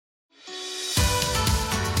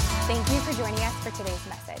Thank you for joining us for today's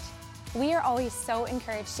message. We are always so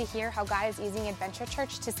encouraged to hear how God is using Adventure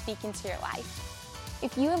Church to speak into your life.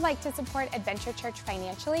 If you would like to support Adventure Church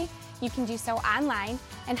financially, you can do so online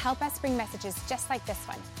and help us bring messages just like this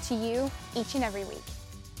one to you each and every week.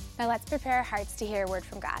 Now let's prepare our hearts to hear a word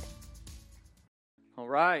from God. All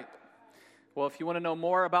right. Well, if you want to know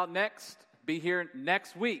more about Next, be here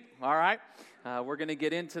next week, all right? We're going to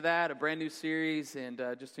get into that, a brand new series, and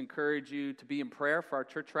just encourage you to be in prayer for our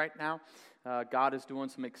church right now. God is doing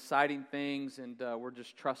some exciting things, and we're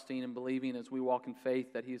just trusting and believing as we walk in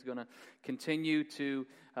faith that He's going to continue to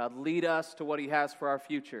lead us to what He has for our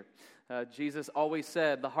future. Jesus always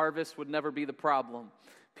said the harvest would never be the problem.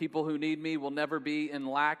 People who need me will never be in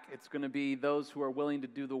lack. It's going to be those who are willing to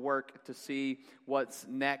do the work to see what's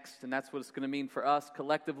next. And that's what it's going to mean for us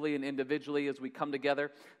collectively and individually as we come together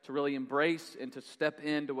to really embrace and to step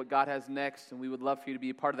into what God has next. And we would love for you to be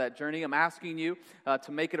a part of that journey. I'm asking you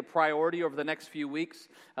to make it a priority over the next few weeks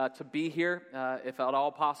to be here, if at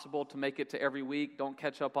all possible, to make it to every week. Don't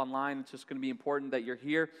catch up online. It's just going to be important that you're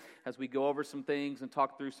here as we go over some things and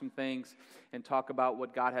talk through some things and talk about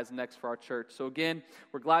what God has next for our church. So again,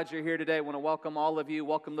 we're glad you're here today. I want to welcome all of you.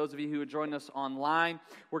 Welcome those of you who are joining us online.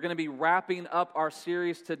 We're going to be wrapping up our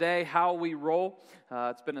series today, How We Roll.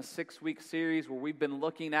 It's been a 6-week series where we've been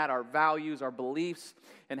looking at our values, our beliefs,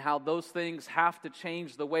 and how those things have to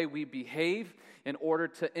change the way we behave in order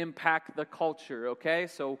to impact the culture, okay?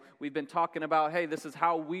 So we've been talking about, hey, this is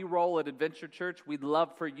how we roll at Adventure Church. We'd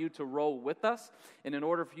love for you to roll with us. And in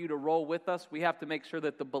order for you to roll with us, we have to make sure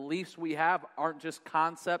that the beliefs we have aren't just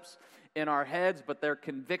concepts in our heads, but they're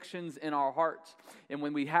convictions in our hearts. And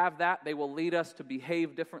when we have that, they will lead us to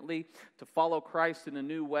behave differently, to follow Christ in a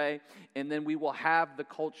new way, and then we will have the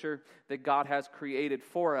culture that God has created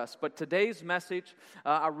for us. But today's message,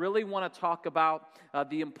 I really want to talk about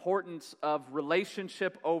the importance of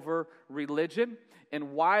relationship over religion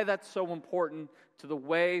and why that's so important to the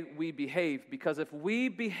way we behave. Because if we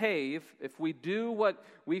behave, if we do what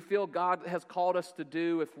we feel God has called us to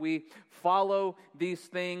do, if we follow these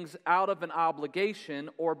things out of an obligation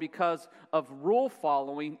or because of rule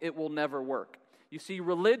following, it will never work. You see,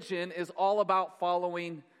 religion is all about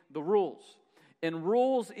following the rules. And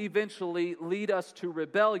rules eventually lead us to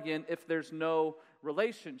rebellion if there's no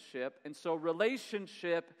relationship. And so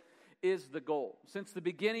relationship is the goal. Since the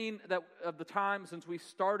beginning of the time, since we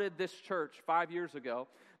started this church 5 years ago,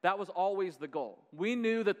 that was always the goal. We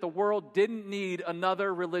knew that the world didn't need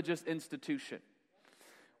another religious institution.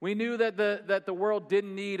 We knew that the world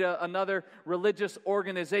didn't need another religious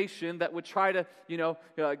organization that would try to,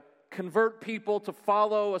 convert people to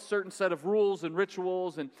follow a certain set of rules and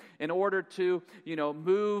rituals and in order to,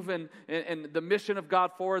 move and the mission of God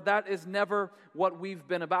forward. That is never what we've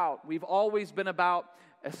been about. We've always been about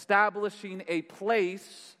establishing a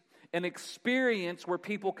place, an experience where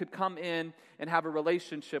people could come in and have a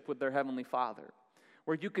relationship with their Heavenly Father,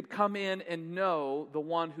 where you could come in and know the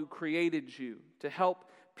one who created you, to help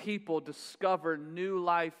people discover new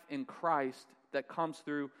life in Christ that comes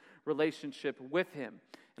through relationship with Him.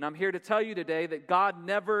 And I'm here to tell you today that God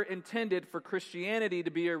never intended for Christianity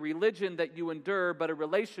to be a religion that you endure, but a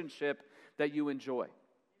relationship that you enjoy.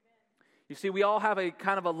 You see, we all have a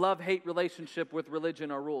kind of a love-hate relationship with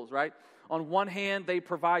religion or rules, right? On one hand, they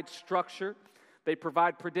provide structure, they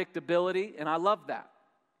provide predictability, and I love that.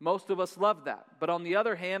 Most of us love that. But on the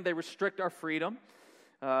other hand, they restrict our freedom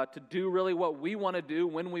to do really what we want to do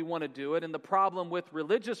when we want to do it. And the problem with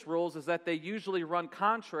religious rules is that they usually run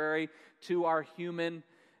contrary to our human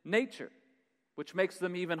nature, which makes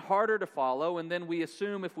them even harder to follow. And then we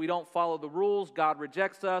assume if we don't follow the rules, God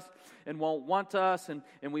rejects us and won't want us, and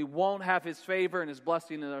we won't have His favor and His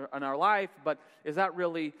blessing in our life. But is that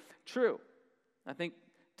really true? I think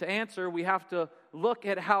to answer, we have to look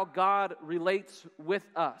at how God relates with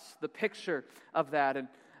us, the picture of that. And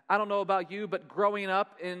I don't know about you, but growing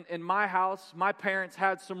up in my house, my parents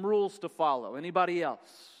had some rules to follow. Anybody else?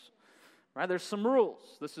 Right? There's some rules.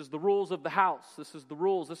 This is the rules of the house. This is the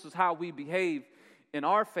rules. This is how we behave in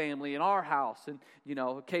our family, in our house. And,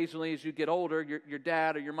 occasionally as you get older, your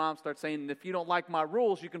dad or your mom starts saying, if you don't like my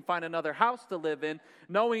rules, you can find another house to live in,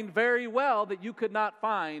 knowing very well that you could not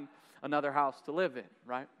find another house to live in,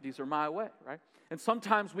 right? These are my way, right? And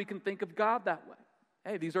sometimes we can think of God that way.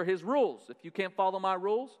 Hey, these are His rules. If you can't follow my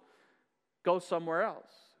rules, go somewhere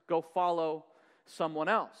else. Go follow someone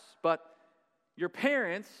else. But your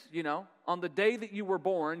parents, on the day that you were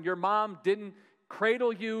born, your mom didn't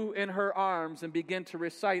cradle you in her arms and begin to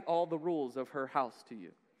recite all the rules of her house to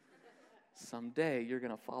you. Someday you're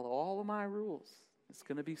going to follow all of my rules. It's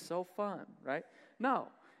going to be so fun, right? No,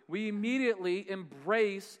 we immediately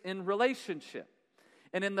embrace in relationship.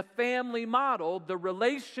 And in the family model, the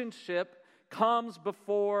relationship comes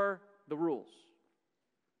before the rules.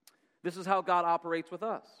 This is how God operates with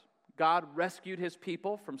us. God rescued his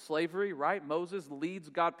people from slavery, right? Moses leads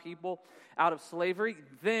God's people out of slavery.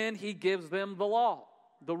 Then he gives them the law,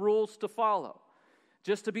 the rules to follow.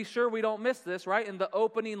 Just to be sure we don't miss this, right? In the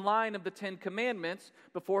opening line of the Ten Commandments,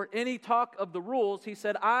 before any talk of the rules, he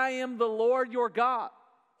said, I am the Lord your God,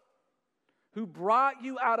 who brought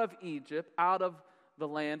you out of Egypt, out of the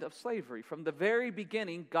land of slavery. From the very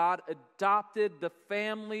beginning, God adopted the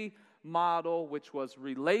family model, which was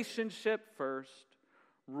relationship first,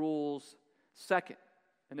 rules second.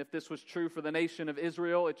 And if this was true for the nation of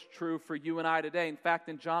Israel, it's true for you and I today. In fact,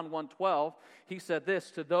 in John 1:12, he said this,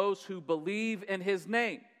 to those who believe in his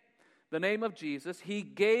name, the name of Jesus, he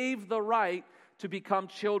gave the right to become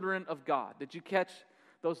children of God. Did you catch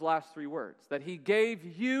those last three words? That he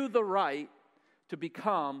gave you the right to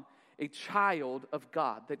become a child of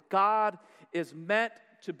God. That God is meant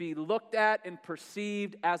to be looked at and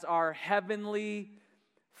perceived as our heavenly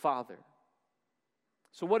Father.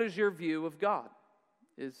 So what is your view of God?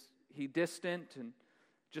 Is he distant and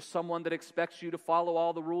just someone that expects you to follow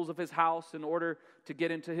all the rules of his house in order to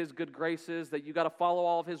get into his good graces, that you got to follow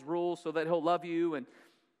all of his rules so that he'll love you and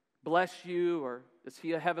bless you? Or is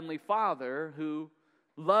he a heavenly Father who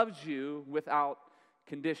loves you without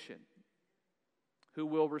condition, who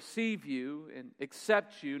will receive you and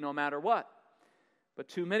accept you no matter what? But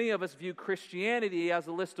too many of us view Christianity as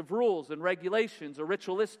a list of rules and regulations, a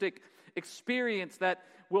ritualistic experience that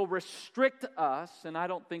will restrict us, and I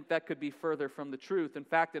don't think that could be further from the truth. In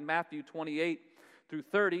fact, in Matthew 28 through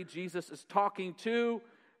 30, Jesus is talking to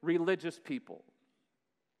religious people,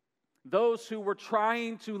 those who were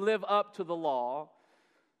trying to live up to the law,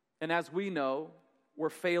 and as we know, were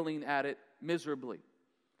failing at it miserably.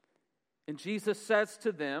 And Jesus says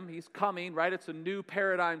to them, he's coming, right? It's a new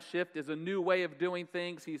paradigm shift, it's a new way of doing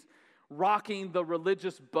things. He's rocking the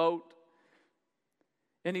religious boat.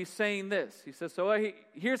 And he's saying this. He says, so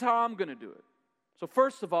here's how I'm going to do it. So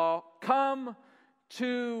first of all, come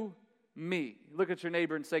to me. Look at your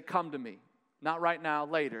neighbor and say, come to me. Not right now,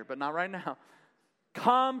 later, but not right now.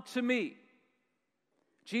 Come to me.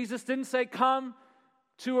 Jesus didn't say come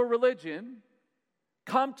to a religion,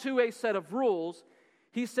 come to a set of rules.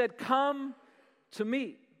 He said, come to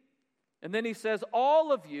me. And then he says,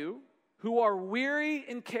 all of you who are weary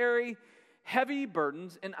and carry heavy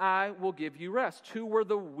burdens, and I will give you rest. Who were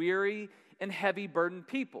the weary and heavy burdened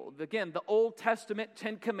people? Again, the Old Testament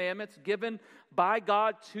 10 Commandments given by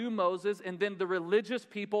God to Moses, and then the religious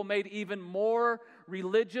people made even more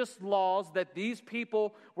religious laws that these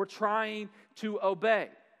people were trying to obey.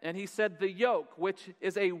 And he said the yoke, which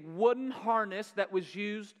is a wooden harness that was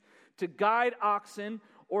used to guide oxen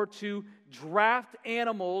or to draft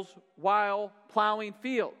animals while plowing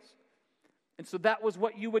fields. And so that was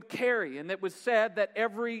what you would carry. And it was said that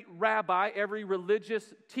every rabbi, every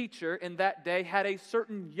religious teacher in that day had a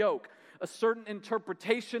certain yoke, a certain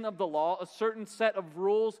interpretation of the law, a certain set of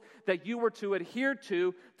rules that you were to adhere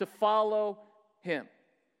to follow him.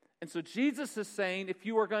 And so Jesus is saying, if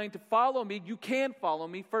you are going to follow me, you can follow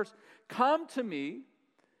me. First, come to me.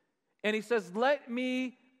 And he says, let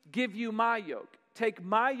me give you my yoke. Take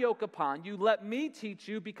my yoke upon you. Let me teach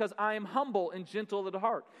you, because I am humble and gentle at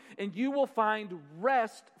heart. And you will find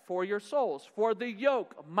rest for your souls. For the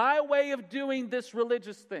yoke, my way of doing this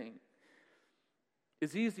religious thing,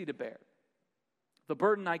 is easy to bear. The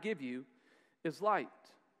burden I give you is light.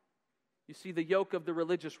 You see, the yoke of the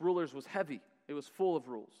religious rulers was heavy. It was full of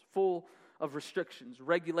rules, full of restrictions,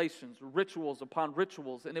 regulations, rituals upon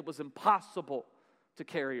rituals, and it was impossible to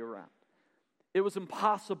carry around. It was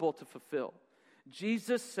impossible to fulfill.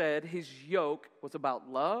 Jesus said his yoke was about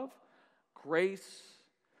love, grace,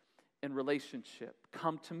 and relationship.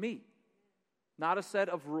 Come to me. Not a set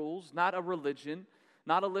of rules, not a religion,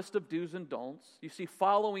 not a list of do's and don'ts. You see,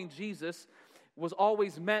 following Jesus was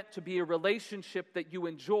always meant to be a relationship that you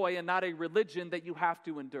enjoy and not a religion that you have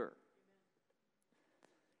to endure.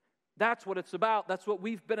 That's what it's about. That's what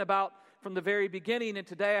we've been about from the very beginning. And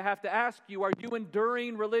today I have to ask you, are you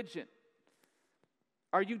enduring religion?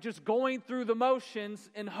 Are you just going through the motions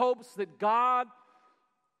in hopes that God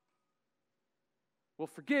will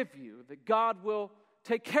forgive you, that God will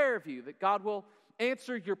take care of you, that God will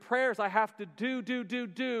answer your prayers? I have to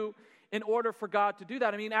do in order for God to do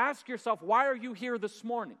that. I mean, ask yourself, why are you here this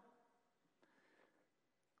morning?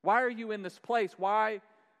 Why are you in this place? Why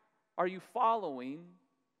are you following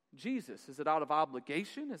Jesus? Is it out of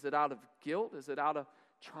obligation? Is it out of guilt? Is it out of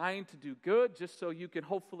trying to do good just so you can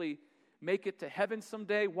hopefully make it to heaven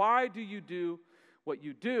someday? Why do you do what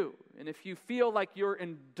you do. And if you feel like you're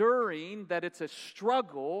enduring, that it's a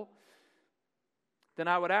struggle, then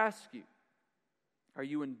I would ask you, are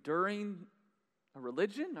you enduring a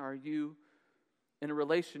religion? Or are you in a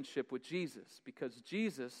relationship with Jesus? Because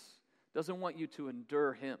Jesus doesn't want you to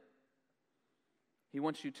endure him. He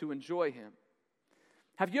wants you to enjoy him.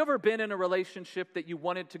 Have you ever been in a relationship that you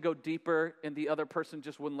wanted to go deeper and the other person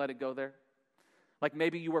just wouldn't let it go there? Like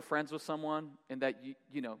maybe you were friends with someone and that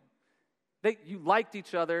you liked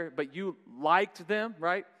each other, but you liked them,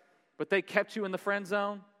 right? But they kept you in the friend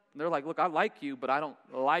zone. And they're like, look, I like you, but I don't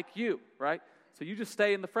like you, right? So you just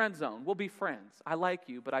stay in the friend zone. We'll be friends. I like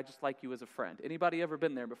you, but I just like you as a friend. Anybody ever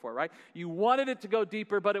been there before, right? You wanted it to go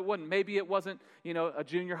deeper, but it wouldn't. Maybe it wasn't, a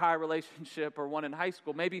junior high relationship or one in high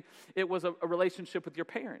school. Maybe it was a relationship with your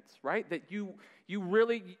parents, right? That you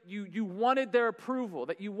really wanted their approval,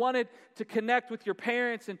 that you wanted to connect with your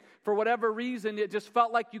parents, and for whatever reason, it just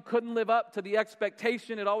felt like you couldn't live up to the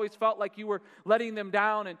expectation. It always felt like you were letting them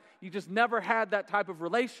down, and you just never had that type of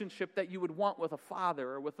relationship that you would want with a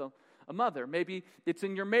father or with a mother. Maybe it's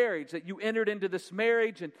in your marriage that you entered into this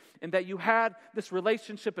marriage and that you had this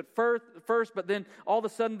relationship at first, but then all of a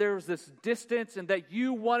sudden there was this distance and that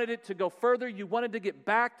you wanted it to go further. You wanted to get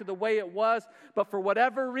back to the way it was, but for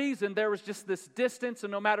whatever reason there was just this distance,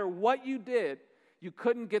 and no matter what you did, you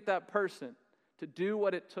couldn't get that person to do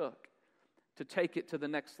what it took to take it to the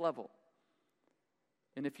next level.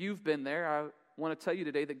 And if you've been there, I want to tell you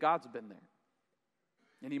today that God's been there.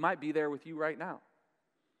 And he might be there with you right now.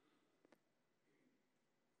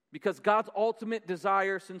 Because God's ultimate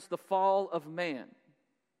desire since the fall of man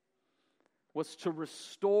was to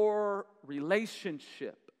restore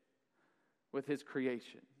relationship with his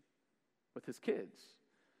creation, with his kids.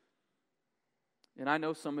 And I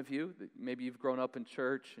know some of you, that maybe you've grown up in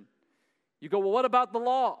church, and you go, well, what about the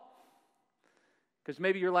law? Because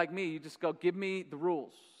maybe you're like me, you just go, give me the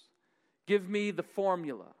rules. Give me the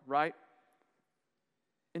formula, right?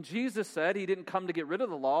 And Jesus said he didn't come to get rid of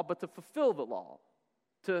the law, but to fulfill the law.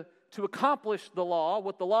 To accomplish the law,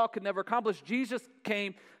 what the law could never accomplish, Jesus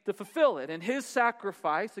came to fulfill it. And his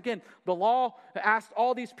sacrifice, again, the law asked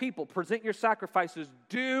all these people, present your sacrifices,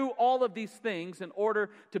 do all of these things in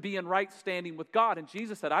order to be in right standing with God. And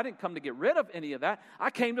Jesus said, I didn't come to get rid of any of that.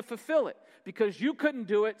 I came to fulfill it because you couldn't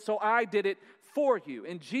do it, so I did it for you.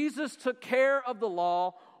 And Jesus took care of the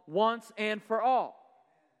law once and for all.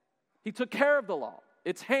 He took care of the law.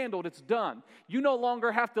 It's handled, it's done. You no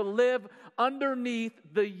longer have to live underneath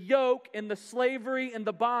the yoke and the slavery and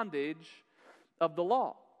the bondage of the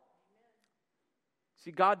law. See,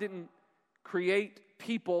 God didn't create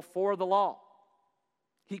people for the law.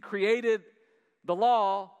 He created the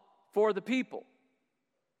law for the people.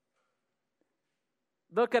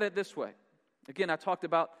 Look at it this way. Again, I talked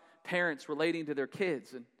about parents relating to their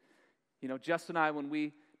kids. And, Jess and I, when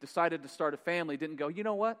we decided to start a family, didn't go, you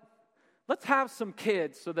know what? Let's have some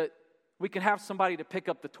kids so that we can have somebody to pick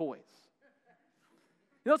up the toys.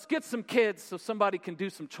 Let's get some kids so somebody can do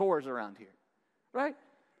some chores around here, right?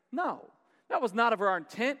 No, that was not of our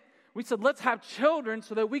intent. We said, let's have children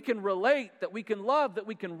so that we can relate, that we can love, that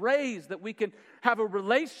we can raise, that we can have a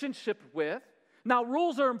relationship with. Now,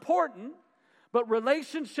 rules are important, but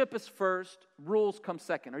relationship is first, rules come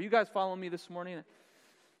second. Are you guys following me this morning?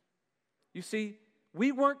 You see,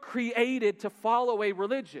 we weren't created to follow a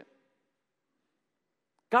religion.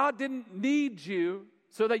 God didn't need you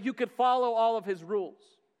so that you could follow all of his rules.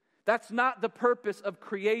 That's not the purpose of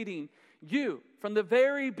creating you. From the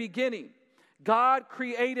very beginning, God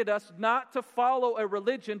created us not to follow a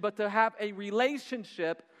religion, but to have a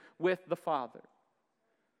relationship with the Father.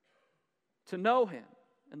 To know him.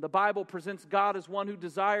 And the Bible presents God as one who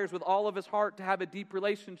desires with all of his heart to have a deep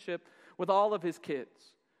relationship with all of his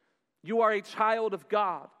kids. You are a child of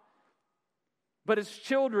God. But his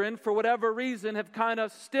children, for whatever reason, have kind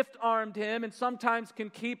of stiff-armed him and sometimes can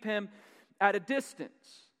keep him at a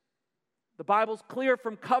distance. The Bible's clear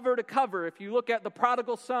from cover to cover. If you look at the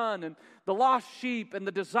prodigal son and the lost sheep and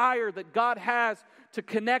the desire that God has to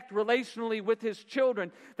connect relationally with his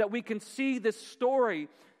children, that we can see this story,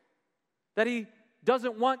 that he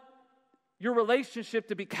doesn't want your relationship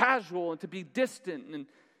to be casual and to be distant and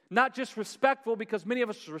not just respectful, because many of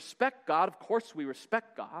us respect God. Of course we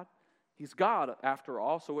respect God. He's God, after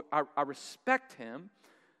all, so I respect him.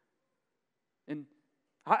 And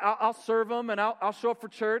I'll serve him, and I'll show up for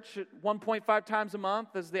church 1.5 times a month,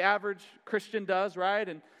 as the average Christian does, right?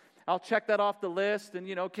 And I'll check that off the list, and,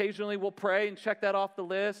 occasionally we'll pray and check that off the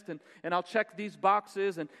list, and I'll check these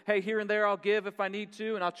boxes, and, hey, here and there I'll give if I need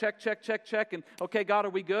to, and I'll check, and, okay, God,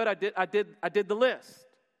 are we good? I did the list.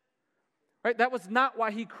 Right? That was not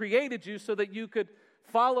why he created you, so that you could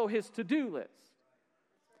follow his to-do list.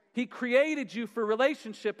 He created you for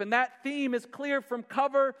relationship, and that theme is clear from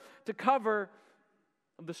cover to cover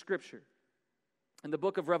of the Scripture. In the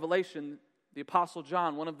book of Revelation, the Apostle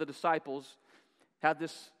John, one of the disciples, had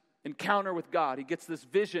this encounter with God. He gets this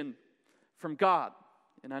vision from God.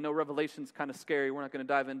 And I know Revelation's kind of scary. We're not going to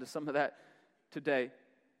dive into some of that today.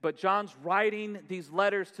 But John's writing these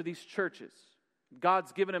letters to these churches.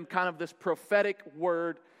 God's given him kind of this prophetic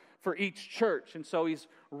word for each church. And so he's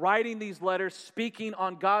writing these letters, speaking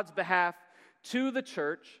on God's behalf to the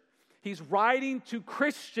church. He's writing to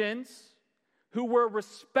Christians who were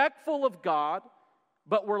respectful of God,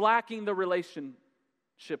 but were lacking the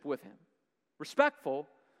relationship with him. Respectful,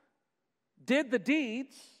 did the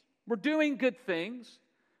deeds, were doing good things,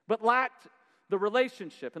 but lacked the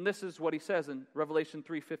relationship. And this is what he says in Revelation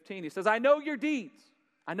 3:15. He says, I know your deeds.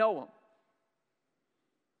 I know them.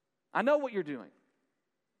 I know what you're doing.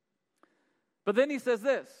 But then he says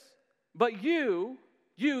this, but you,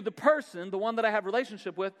 the person, the one that I have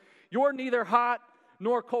relationship with, you're neither hot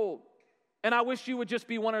nor cold. And I wish you would just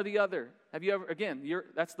be one or the other. Have you ever, again,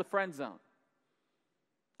 that's the friend zone.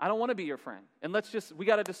 I don't want to be your friend. And we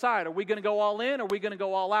got to decide, are we going to go all in or are we going to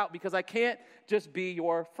go all out? Because I can't just be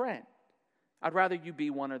your friend. I'd rather you be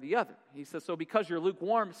one or the other. He says, so because you're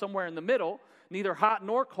lukewarm, somewhere in the middle, neither hot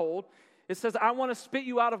nor cold, it says, I want to spit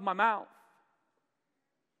you out of my mouth.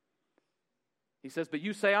 He says, but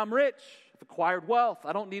you say I'm rich, I've acquired wealth,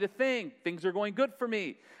 I don't need a thing, things are going good for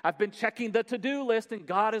me. I've been checking the to-do list and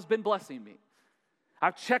God has been blessing me.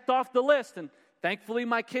 I've checked off the list and thankfully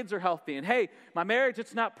my kids are healthy. And hey, my marriage,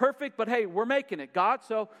 it's not perfect, but hey, we're making it, God.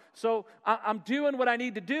 So I'm doing what I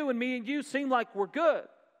need to do and me and you seem like we're good.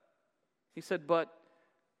 He said, but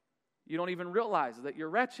you don't even realize that you're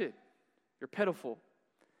wretched, you're pitiful,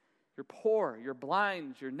 you're poor, you're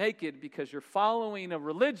blind, you're naked because you're following a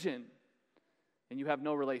religion and you have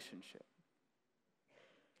no relationship.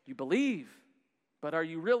 You believe, but are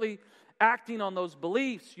you really acting on those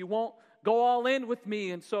beliefs? You won't go all in with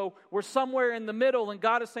me, and so we're somewhere in the middle, and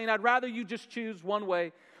God is saying, I'd rather you just choose one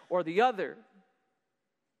way or the other.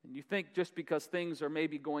 And you think just because things are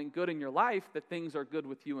maybe going good in your life, that things are good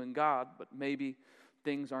with you and God, but maybe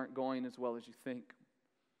things aren't going as well as you think.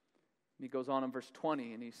 And he goes on in verse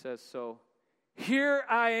 20, and he says, so here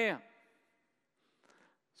I am.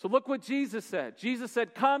 So look what Jesus said. Jesus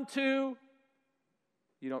said, come to,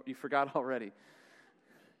 you forgot already.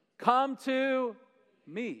 Come to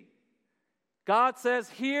me. God says,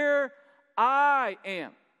 here I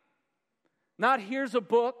am. Not here's a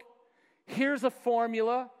book, here's a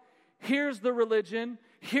formula, here's the religion,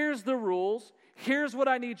 here's the rules, here's what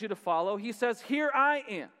I need you to follow. He says, here I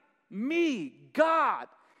am. Me, God,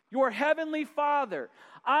 your heavenly Father.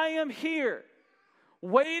 I am here,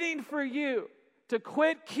 waiting for you to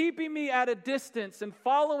quit keeping me at a distance and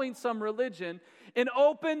following some religion and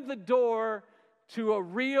open the door to a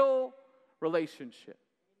real relationship.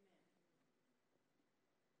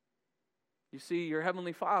 You see, your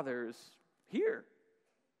heavenly Father is here.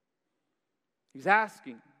 He's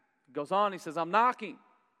asking. He goes on, he says, I'm knocking,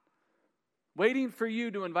 waiting for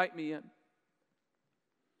you to invite me in. You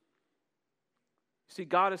see,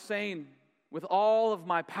 God is saying, with all of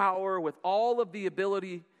my power, with all of the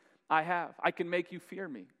ability I have, I can make you fear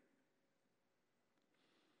me.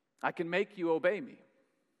 I can make you obey me.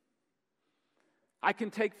 I can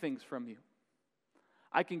take things from you.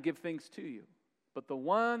 I can give things to you. But the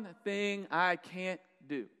one thing I can't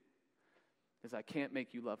do is I can't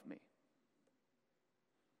make you love me.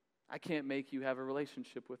 I can't make you have a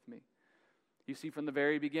relationship with me. You see, from the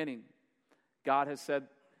very beginning, God has said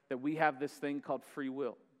that we have this thing called free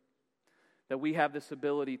will, that we have this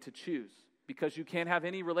ability to choose, because you can't have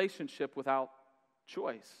any relationship without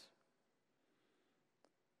choice.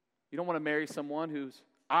 You don't want to marry someone who's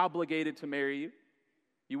obligated to marry you.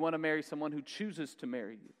 You want to marry someone who chooses to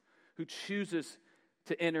marry you, who chooses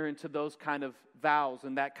to enter into those kind of vows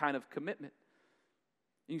and that kind of commitment.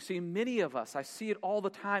 You see, many of us, I see it all the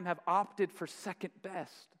time, have opted for second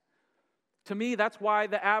best. To me, that's why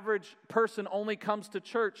the average person only comes to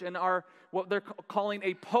church and what they're calling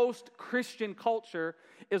a post-Christian culture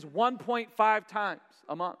is 1.5 times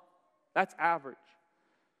a month. That's average.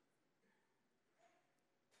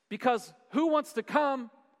 Because who wants to come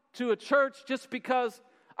to a church just because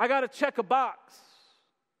I got to check a box?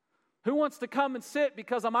 Who wants to come and sit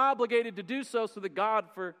because I'm obligated to do so that God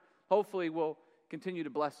hopefully will continue to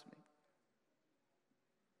bless me?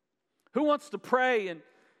 Who wants to pray and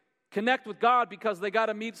connect with God because they got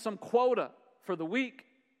to meet some quota for the week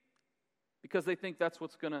because they think that's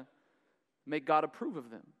what's going to make God approve of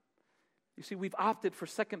them? You see, we've opted for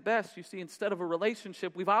second best. You see, instead of a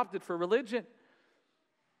relationship, we've opted for religion.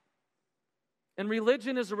 And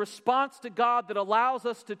religion is a response to God that allows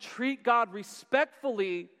us to treat God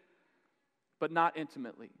respectfully, but not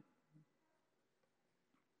intimately.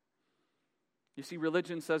 You see,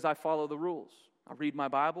 religion says I follow the rules. I read my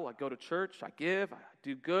Bible, I go to church, I give, I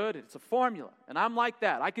do good. It's a formula. And I'm like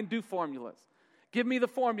that. I can do formulas. Give me the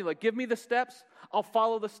formula. Give me the steps. I'll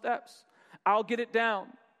follow the steps. I'll get it down.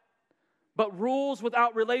 But rules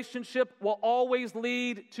without relationship will always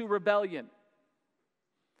lead to rebellion.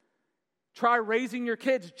 Try raising your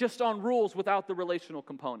kids just on rules without the relational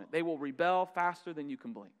component. They will rebel faster than you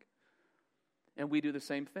can blink. And we do the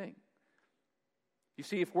same thing. You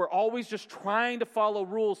see, if we're always just trying to follow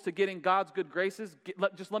rules to get in God's good graces,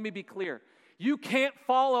 just let me be clear. You can't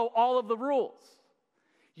follow all of the rules.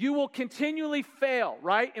 You will continually fail,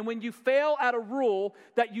 right? And when you fail at a rule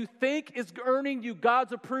that you think is earning you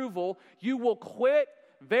God's approval, you will quit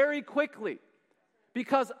very quickly.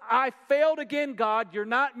 Because I failed again, God. You're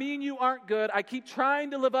not, me and you aren't good. I keep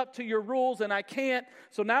trying to live up to your rules and I can't.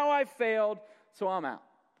 So now I've failed, so I'm out.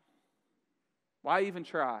 Why even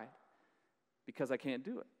try? Because I can't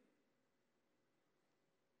do it.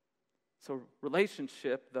 So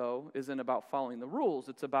relationship, though, isn't about following the rules.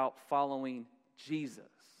 It's about following Jesus.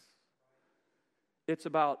 It's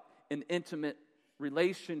about an intimate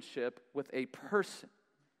relationship with a person,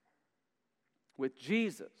 with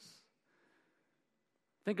Jesus.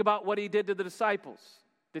 Think about what he did to the disciples.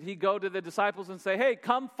 Did he go to the disciples and say, hey,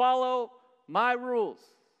 come follow my rules?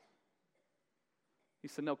 He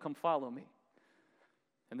said, no, come follow me.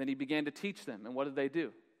 And then he began to teach them. And what did they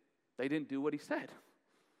do? They didn't do what he said.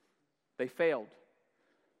 They failed.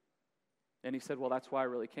 And he said, well, that's why I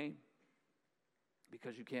really came.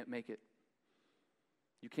 Because you can't make it.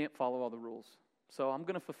 You can't follow all the rules. So I'm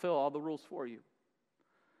going to fulfill all the rules for you.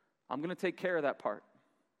 I'm going to take care of that part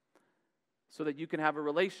so that you can have a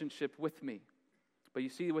relationship with me. But you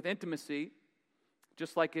see, with intimacy,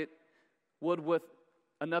 just like it would with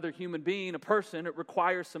another human being, a person, it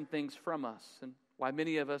requires some things from us. And why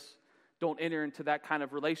many of us don't enter into that kind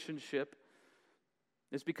of relationship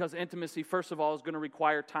is because intimacy, first of all, is going to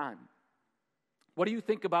require time. What do you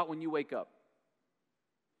think about when you wake up?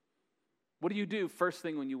 What do you do first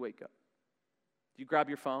thing when you wake up? Do you grab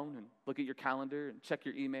your phone and look at your calendar and check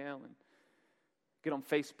your email and get on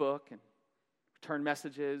Facebook and return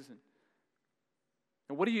messages?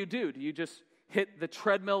 And what do? Do you just hit the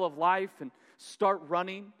treadmill of life and start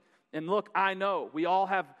running? And look, I know we all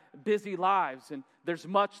have busy lives and there's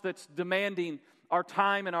much that's demanding our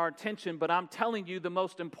time and our attention, but I'm telling you the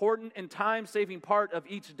most important and time-saving part of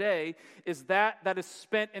each day is that is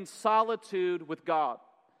spent in solitude with God,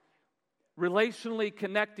 relationally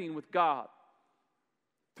connecting with God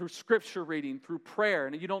through scripture reading, through prayer.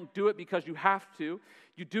 And you don't do it because you have to.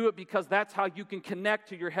 You do it because that's how you can connect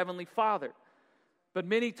to your Heavenly Father. But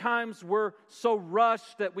many times we're so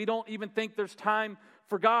rushed that we don't even think there's time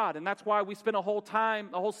for God. And that's why we spent a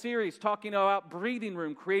whole series talking about breathing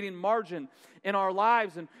room, creating margin in our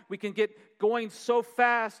lives. And we can get going so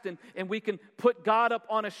fast and we can put God up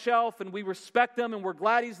on a shelf and we respect Him and we're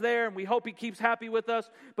glad He's there and we hope He keeps happy with us,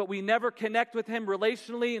 but we never connect with Him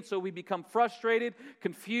relationally, and so we become frustrated,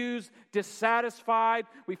 confused, dissatisfied.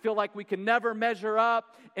 We feel like we can never measure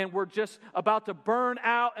up and we're just about to burn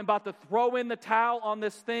out and about to throw in the towel on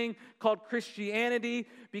this thing called Christianity,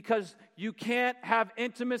 because you can't have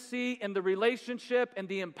intimacy and the relationship and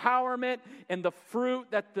the empowerment and the fruit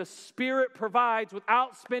that the Spirit provides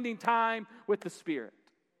without spending time with the Spirit.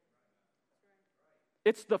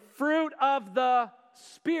 It's the fruit of the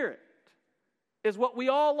Spirit is what we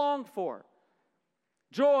all long for.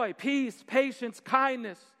 Joy, peace, patience,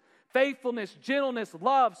 kindness, faithfulness, gentleness,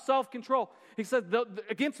 love, self-control. He says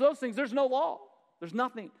against those things there's no law. There's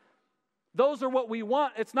nothing. Those are what we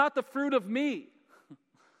want. It's not the fruit of me.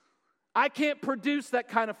 I can't produce that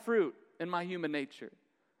kind of fruit in my human nature.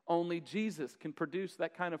 Only Jesus can produce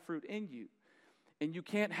that kind of fruit in you. And you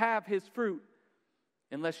can't have His fruit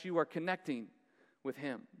unless you are connecting with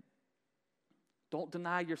Him. Don't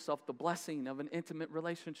deny yourself the blessing of an intimate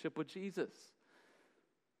relationship with Jesus.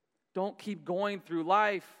 Don't keep going through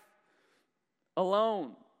life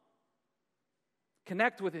alone.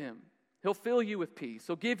 Connect with Him. He'll fill you with peace.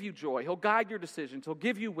 He'll give you joy. He'll guide your decisions. He'll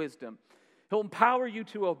give you wisdom. He'll empower you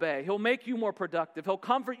to obey. He'll make you more productive. He'll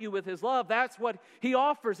comfort you with His love. That's what He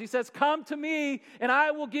offers. He says, come to me and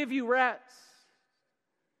I will give you rest.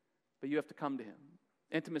 But you have to come to Him.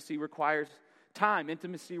 Intimacy requires time.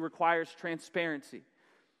 Intimacy requires transparency.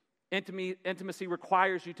 Intimacy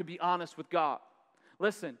requires you to be honest with God.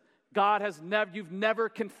 Listen, you've never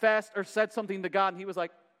confessed or said something to God and He was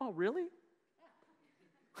like, oh, really?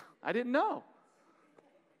 I didn't know.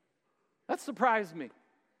 That surprised me.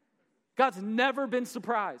 God's never been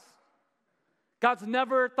surprised. God's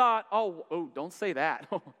never thought, oh, don't say that.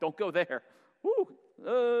 Don't go there.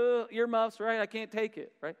 Earmuffs, right? I can't take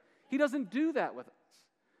it, right? He doesn't do that with us.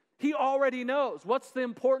 He already knows. What's the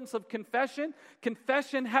importance of confession?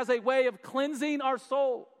 Confession has a way of cleansing our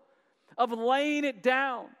soul, of laying it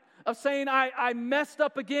down, of saying, I messed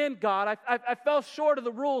up again, God. I fell short of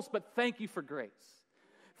the rules, but thank you for grace.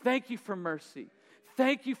 Thank you for mercy.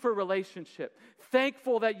 Thank you for relationship.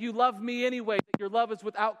 Thankful that you love me anyway, that your love is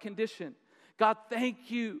without condition. God,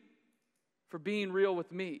 thank you for being real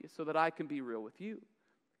with me so that I can be real with you.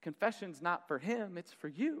 Confession's not for him, it's for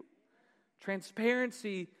you.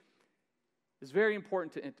 Transparency is very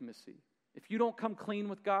important to intimacy. If you don't come clean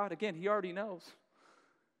with God, again, he already knows.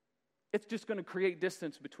 It's just going to create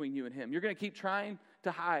distance between you and him. You're going to keep trying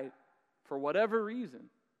to hide, for whatever reason,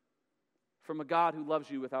 from a God who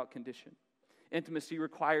loves you without condition. Intimacy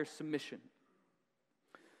requires submission.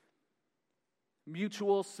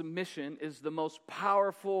 Mutual submission is the most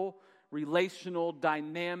powerful relational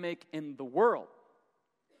dynamic in the world.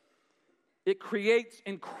 It creates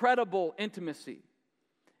incredible intimacy.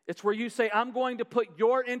 It's where you say, I'm going to put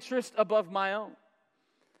your interest above my own.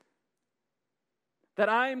 That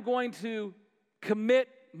I am going to commit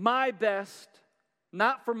my best,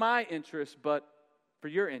 not for my interest, but for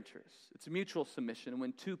your interest. It's mutual submission. And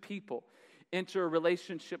when two people enter a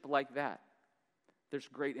relationship like that, there's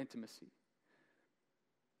great intimacy.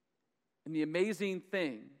 And the amazing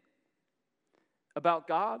thing about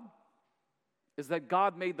God is that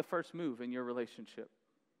God made the first move in your relationship.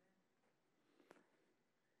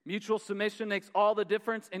 Mutual submission makes all the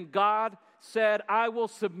difference, and God said, I will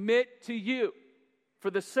submit to you for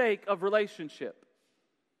the sake of relationship.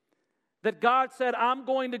 That God said, I'm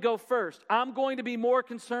going to go first. I'm going to be more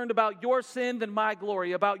concerned about your sin than my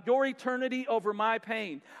glory, about your eternity over my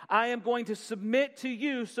pain. I am going to submit to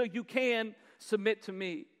you so you can submit to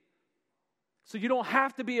me. So you don't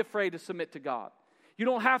have to be afraid to submit to God. You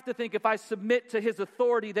don't have to think if I submit to his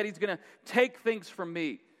authority that he's going to take things from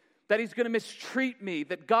me, that he's going to mistreat me,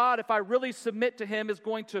 that God, if I really submit to him, is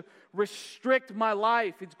going to restrict my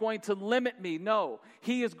life. He's going to limit me. No,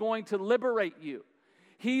 he is going to liberate you.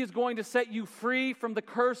 He is going to set you free from the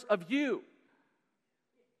curse of you.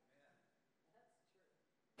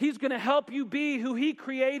 He's going to help you be who he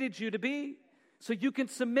created you to be. So you can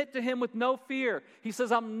submit to him with no fear. He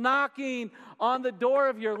says, I'm knocking on the door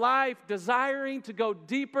of your life, desiring to go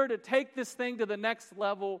deeper, to take this thing to the next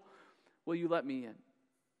level. Will you let me in?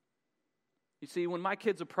 You see, when my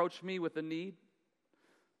kids approach me with a need,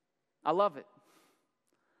 I love it.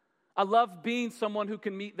 I love being someone who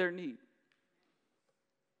can meet their need.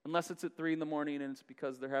 Unless it's at 3 a.m. and it's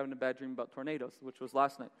because they're having a bad dream about tornadoes, which was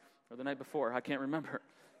last night or the night before. I can't remember.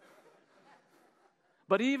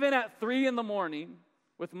 But even at 3 a.m,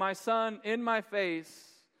 with my son in my face,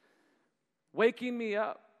 waking me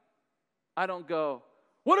up, I don't go,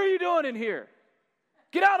 what are you doing in here?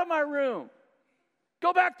 Get out of my room.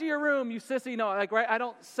 Go back to your room, you sissy. No, right? I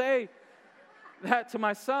don't say that to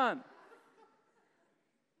my son.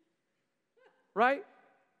 Right?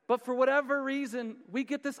 But for whatever reason, we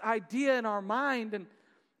get this idea in our mind, and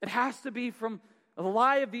it has to be from the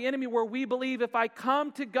lie of the enemy where we believe if I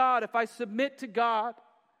come to God, if I submit to God,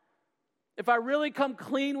 if I really come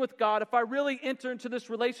clean with God, if I really enter into this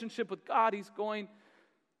relationship with God, he's going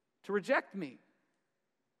to reject me.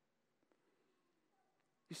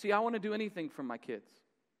 You see, I want to do anything for my kids.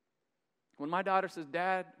 When my daughter says,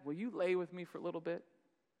 Dad, will you lay with me for a little bit?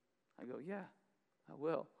 I go, yeah, I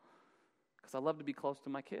will. Because I love to be close to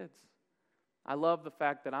my kids. I love the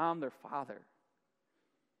fact that I'm their father.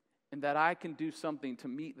 And that I can do something to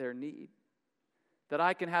meet their need. That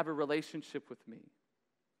I can have a relationship with me.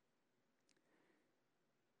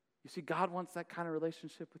 You see, God wants that kind of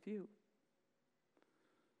relationship with you.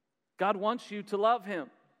 God wants you to love him.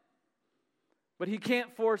 But he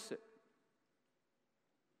can't force it.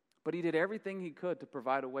 But he did everything he could to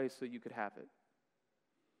provide a way so you could have it.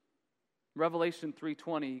 Revelation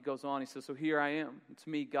 3:20, he goes on, he says, so here I am. It's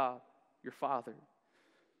me, God, your Father.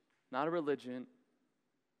 Not a religion.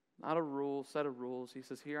 Not a set of rules. He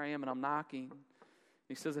says, here I am and I'm knocking.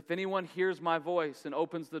 He says, if anyone hears my voice and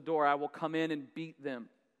opens the door, I will come in and beat them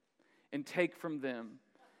and take from them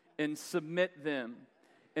and submit them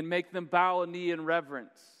and make them bow a knee in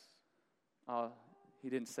reverence. He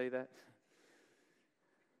didn't say that.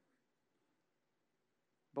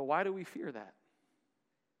 But why do we fear that?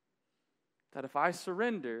 That if I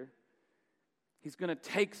surrender, he's going to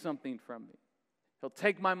take something from me. He'll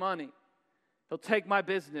take my money. He'll take my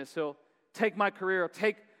business. He'll take my career. He'll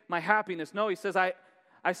take my happiness. No, he says, I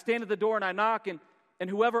stand at the door and I knock, and and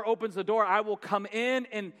whoever opens the door, I will come in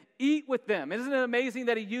and eat with them. Isn't it amazing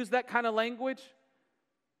that he used that kind of language?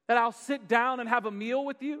 That I'll sit down and have a meal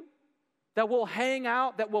with you, that we'll hang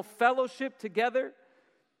out, that we'll fellowship together,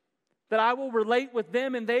 that I will relate with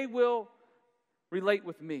them and they will relate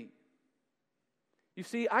with me. You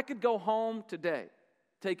see, I could go home today,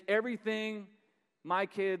 take everything my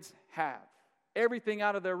kids have, everything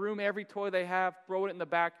out of their room, every toy they have, throw it in the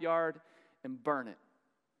backyard and burn it.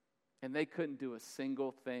 And they couldn't do a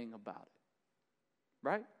single thing about it.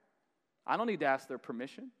 Right? I don't need to ask their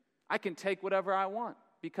permission. I can take whatever I want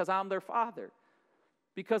because I'm their father.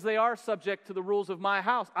 Because they are subject to the rules of my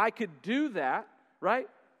house. I could do that, right?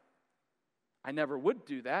 I never would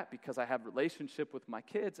do that because I have a relationship with my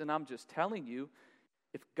kids. And I'm just telling you,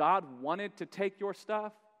 if God wanted to take your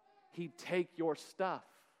stuff, He'd take your stuff.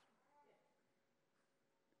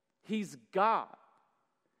 He's God.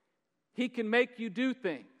 He can make you do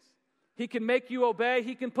things. He can make you obey.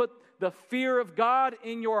 He can put the fear of God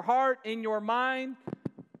in your heart, in your mind.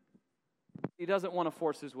 He doesn't want to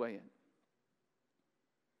force His way in.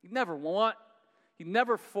 He'd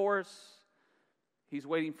never force. He's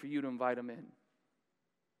waiting for you to invite Him in.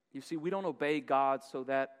 You see, we don't obey God so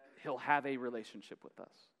that He'll have a relationship with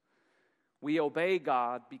us. We obey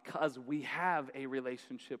God because we have a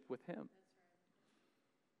relationship with Him.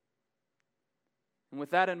 And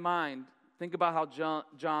with that in mind, think about how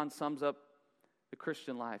John sums up the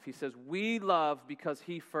Christian life. He says, we love because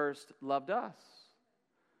He first loved us.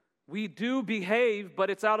 We do behave, but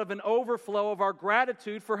it's out of an overflow of our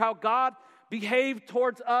gratitude for how God behaved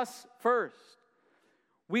towards us first.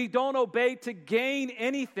 We don't obey to gain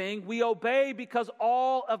anything. We obey because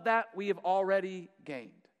all of that we have already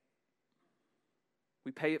gained.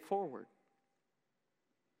 We pay it forward.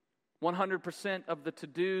 100% of the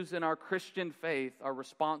to-dos in our Christian faith are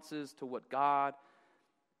responses to what God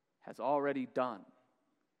has already done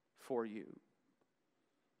for you.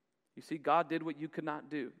 You see, God did what you could not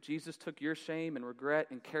do. Jesus took your shame and regret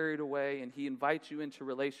and carried away, and He invites you into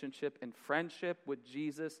relationship, and friendship with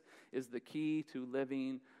Jesus is the key to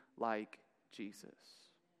living like Jesus.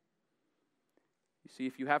 You see,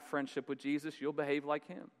 if you have friendship with Jesus, you'll behave like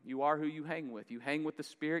Him. You are who you hang with. You hang with the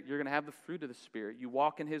Spirit, you're going to have the fruit of the Spirit. You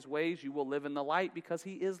walk in His ways, you will live in the light because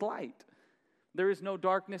He is light. There is no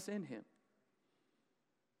darkness in Him.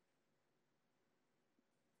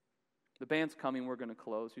 The band's coming, we're going to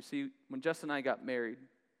close. You see, when Jess and I got married,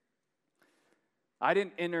 I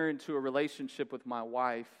didn't enter into a relationship with my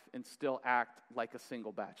wife and still act like a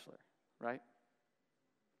single bachelor, right?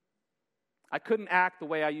 I couldn't act the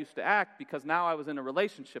way I used to act because now I was in a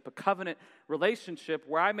relationship, a covenant relationship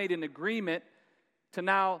where I made an agreement to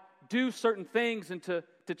now do certain things and to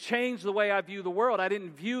change the way I view the world. I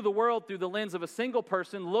didn't view the world through the lens of a single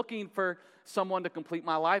person looking for someone to complete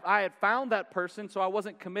my life. I had found that person, so I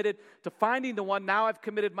wasn't committed to finding the one. Now I've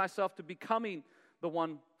committed myself to becoming the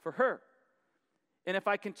one for her. And if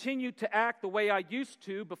I continued to act the way I used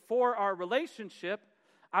to before our relationship,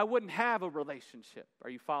 I wouldn't have a relationship. Are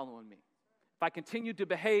you following me? If I continued to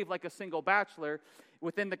behave like a single bachelor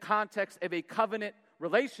within the context of a covenant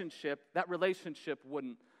relationship, that relationship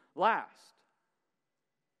wouldn't last.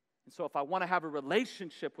 And so if I want to have a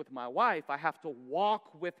relationship with my wife, I have to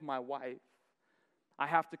walk with my wife. I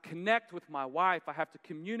have to connect with my wife. I have to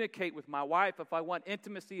communicate with my wife. If I want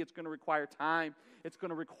intimacy, it's going to require time. It's going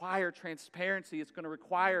to require transparency. It's going to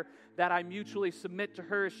require that I mutually submit to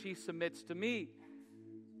her as she submits to me.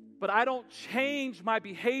 But I don't change my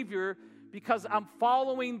behavior because I'm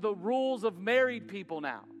following the rules of married people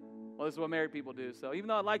now. Well, this is what married people do. So even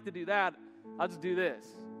though I'd like to do that, I'll just do this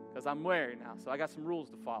because I'm married now. So I got some rules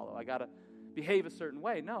to follow. I got to behave a certain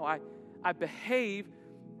way. No, I behave,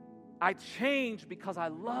 I change because I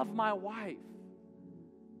love my wife.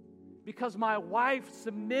 Because my wife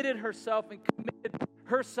submitted herself and committed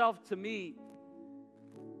herself to me.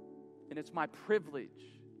 And it's my privilege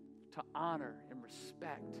to honor and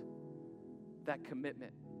respect that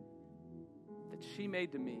commitment that she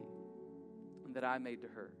made to me and that I made to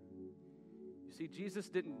her. You see, Jesus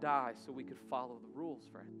didn't die so we could follow the rules,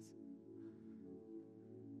 friends.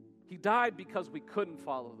 He died because we couldn't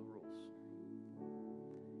follow the rules.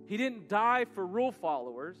 He didn't die for rule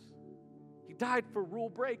followers. He died for rule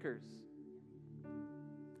breakers.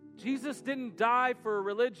 Jesus didn't die for a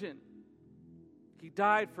religion. He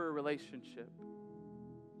died for a relationship.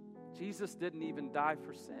 Jesus didn't even die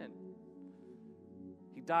for sin.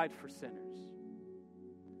 He died for sinners.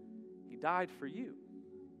 He died for you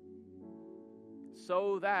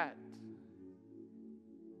so that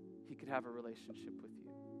He could have a relationship with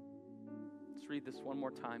you. Let's read this one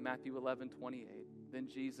more time. Matthew 11:28. Then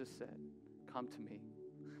Jesus said, "Come to me.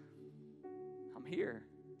 I'm here.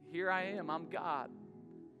 Here I am. I'm God.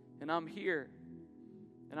 And I'm here.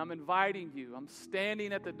 And I'm inviting you. I'm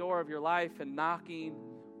standing at the door of your life and knocking,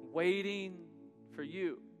 waiting for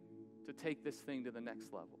you to take this thing to the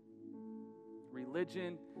next level.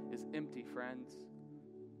 Religion is empty, friends.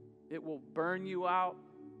 It will burn you out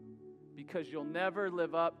because you'll never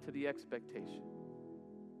live up to the expectation.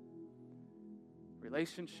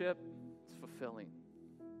 Relationship is fulfilling.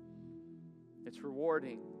 It's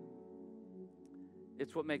rewarding.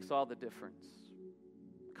 It's what makes all the difference.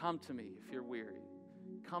 Come to me if you're weary.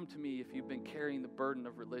 Come to me if you've been carrying the burden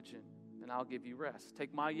of religion, and I'll give you rest.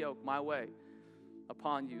 Take my yoke, my way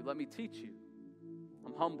upon you. Let me teach you.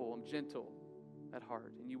 I'm humble, I'm gentle at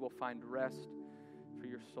heart, and you will find rest for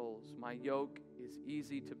your souls. My yoke is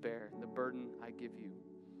easy to bear, and the burden I give you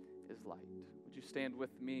is light. Would you stand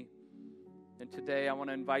with me? And today I want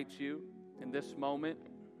to invite you in this moment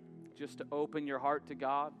just to open your heart to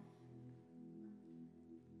God.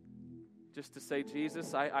 Just to say,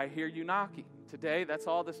 Jesus, I hear you knocking. Today, that's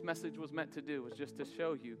all this message was meant to do, was just to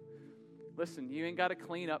show you. Listen, you ain't got to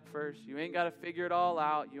clean up first. You ain't got to figure it all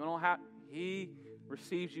out. You don't have. He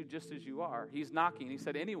receives you just as you are. He's knocking. He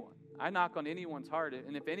said, anyone. I knock on anyone's heart,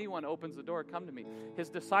 and if anyone opens the door, come to me. His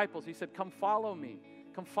disciples, he said, come follow me.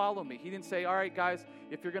 Come follow me. He didn't say, all right, guys,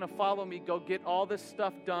 if you're going to follow me, go get all this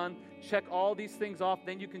stuff done, check all these things off,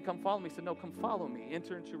 then you can come follow me. He said, no, come follow me.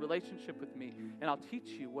 Enter into relationship with me, and I'll teach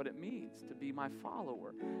you what it means to be my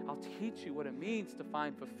follower. I'll teach you what it means to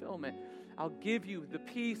find fulfillment. I'll give you the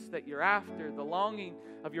peace that you're after, the longing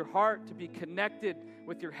of your heart to be connected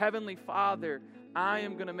with your heavenly Father. I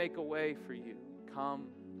am going to make a way for you. Come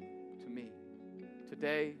to me.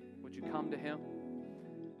 Today, would you come to Him?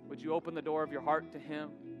 Would you open the door of your heart to Him?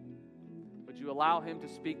 Would you allow Him to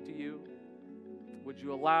speak to you? Would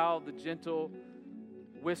you allow the gentle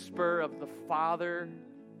whisper of the Father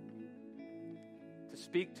to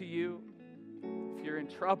speak to you? If you're in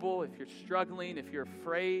trouble, if you're struggling, if you're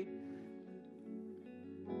afraid,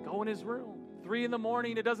 go in His room. 3 a.m,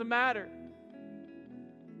 it doesn't matter.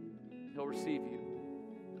 He'll receive you.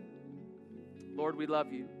 Lord, we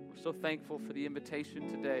love you. We're so thankful for the invitation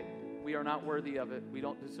today. We are not worthy of it. We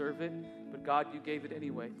don't deserve it. But God, you gave it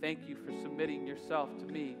anyway. Thank you for submitting yourself to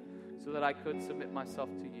me so that I could submit myself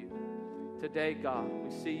to you. Today, God, we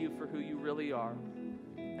see you for who you really are.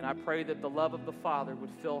 And I pray that the love of the Father would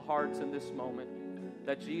fill hearts in this moment.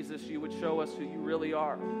 That Jesus, you would show us who you really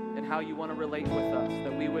are and how you want to relate with us.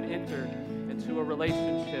 That we would enter into a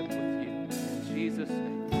relationship with you. In Jesus'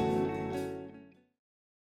 name.